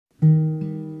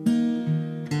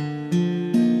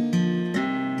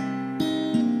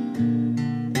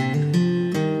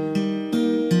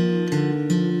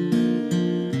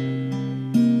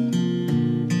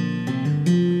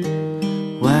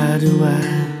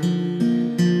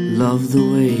love the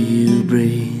way you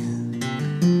breathe.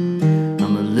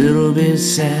 I'm a little bit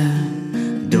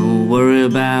sad, don't worry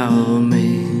about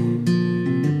me.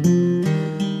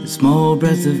 The small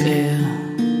breath of air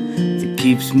that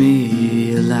keeps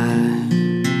me alive.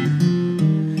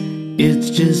 It's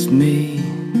just me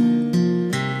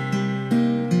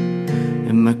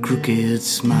and my crooked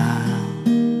smile.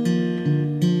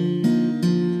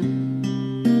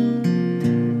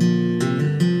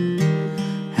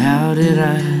 How did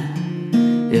I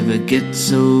ever get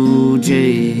so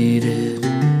jaded?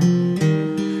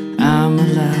 I'm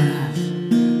alive,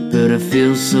 but I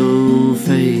feel so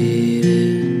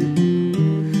faded.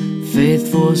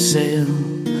 Faith for sale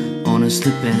on a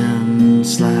slip and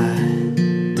slide.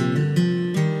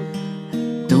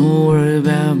 Don't worry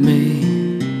about me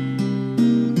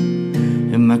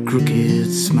and my crooked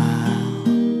smile.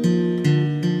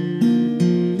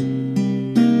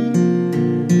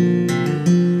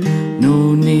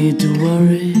 No need to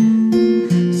worry,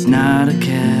 it's not a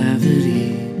cavity.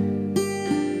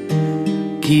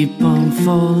 Keep on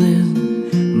falling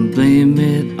and blame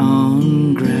it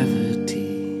on gravity.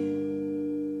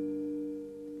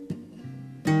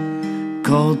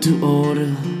 Called to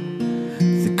order,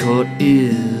 the court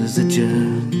is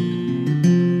adjourned.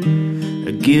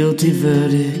 A guilty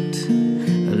verdict,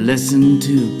 a lesson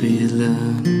to be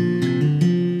learned.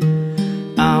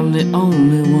 I'm the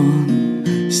only one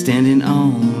standing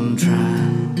on trial.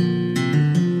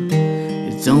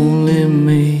 It's only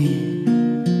me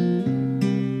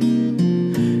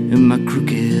and my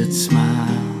crooked smile.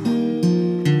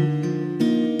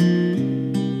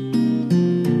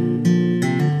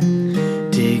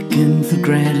 Taken for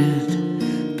granted,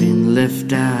 been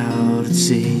left out at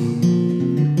sea.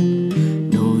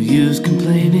 No use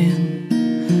complaining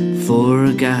for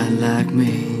a guy like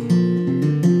me.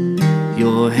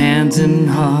 Your hands and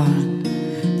heart,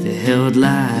 they're held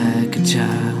like a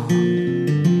child.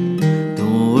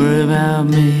 Don't worry about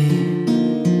me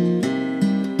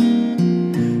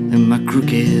and my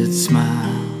crooked smile.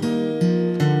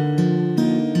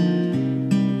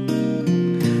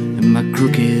 And my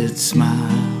crooked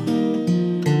smile.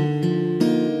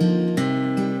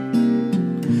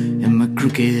 And my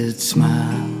crooked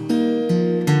smile.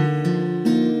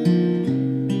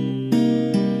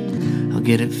 I'll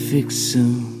get it fixed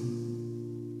soon.